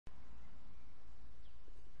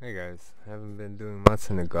Hey guys, haven't been doing much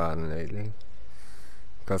in the garden lately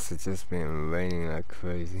because it's just been raining like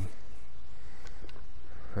crazy.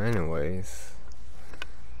 Anyways,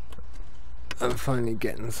 I'm finally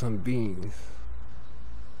getting some beans.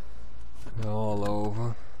 They're all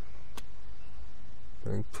over.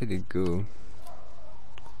 Doing pretty good.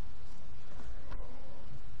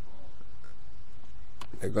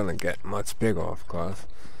 They're gonna get much bigger, of course.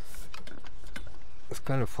 It's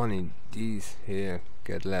kind of funny, these here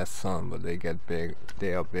get less sun, but they get big.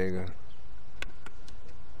 They are bigger.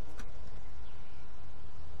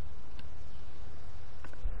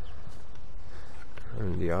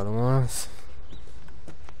 And the other ones,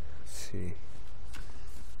 let's see.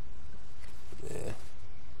 Yeah.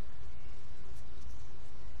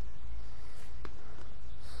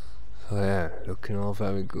 So yeah, looking all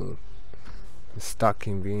very good. The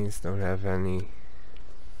stocking beans don't have any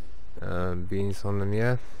beans on them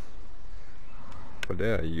yet, but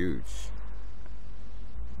they are huge.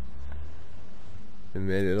 They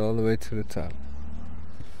made it all the way to the top.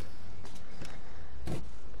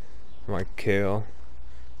 My kale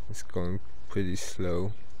is going pretty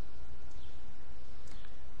slow.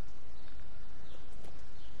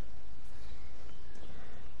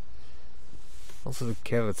 Also the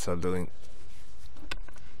carrots are doing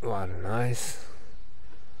rather nice.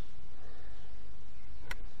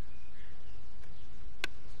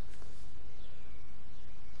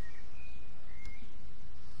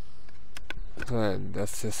 So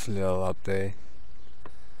that's just a little update.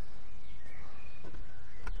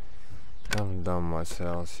 Haven't done much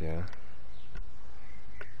else yet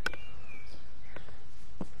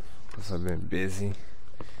because I've been busy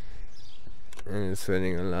and it's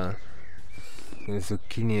raining a lot. The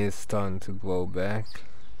zucchini is starting to grow back,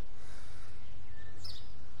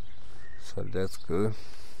 so that's good.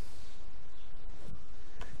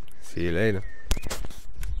 See you later.